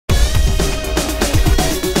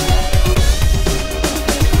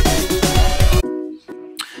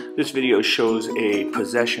This video shows a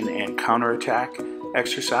possession and counterattack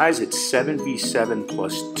exercise. It's 7v7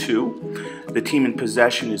 plus 2. The team in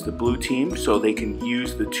possession is the blue team, so they can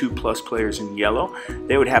use the 2+ players in yellow.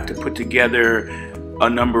 They would have to put together a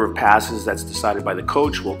number of passes that's decided by the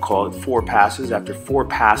coach. We'll call it 4 passes. After 4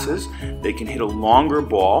 passes, they can hit a longer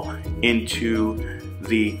ball into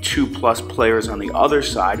the 2+ players on the other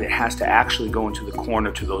side. It has to actually go into the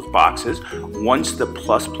corner to those boxes. Once the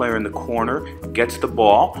plus player in the corner gets the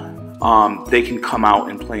ball, they can come out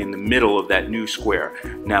and play in the middle of that new square.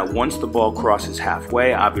 Now, once the ball crosses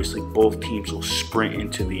halfway, obviously both teams will sprint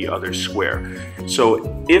into the other square.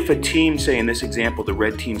 So if a team, say in this example, the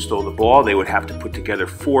red team stole the ball, they would have to put together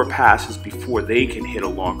 4 passes before they can hit a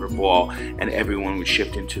longer ball, and everyone would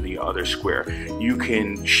shift into the other square. You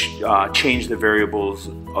can change the variables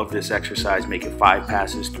of this exercise, make it 5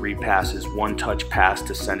 passes, 3 passes, 1 touch pass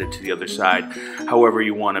to send it to the other side, however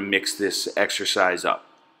you want to mix this exercise up.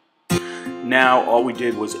 Now all we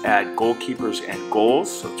did was add goalkeepers and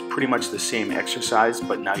goals, so it's pretty much the same exercise,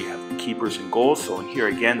 but now you have keepers and goals. So in here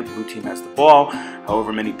again, the blue team has the ball.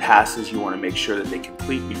 However many passes you want to make sure that they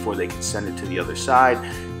complete before they can send it to the other side.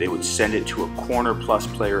 They would send it to a corner plus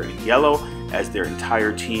player in yellow, as their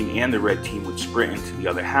entire team and the red team would sprint into the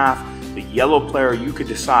other half. The yellow player, you could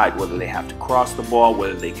decide whether they have to cross the ball,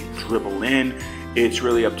 whether they can dribble in. It's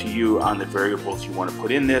really up to you on the variables you want to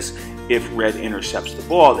put in this. If red intercepts the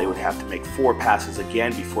ball, they would have to make 4 passes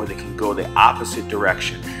again before they can go the opposite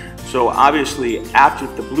direction. So obviously, after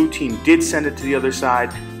the blue team did send it to the other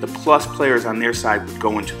side, the plus players on their side would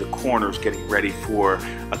go into the corners getting ready for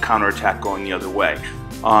a counterattack going the other way.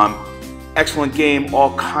 Excellent game,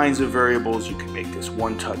 all kinds of variables. You can make this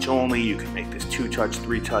 1 touch only, you can make this 2 touch,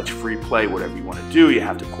 3 touch, free play, whatever you want to do. You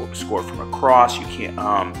have to score from a cross, you can't,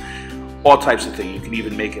 all types of things. You can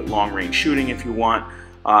even make it long range shooting if you want.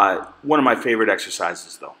 One of my favorite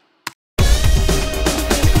exercises though.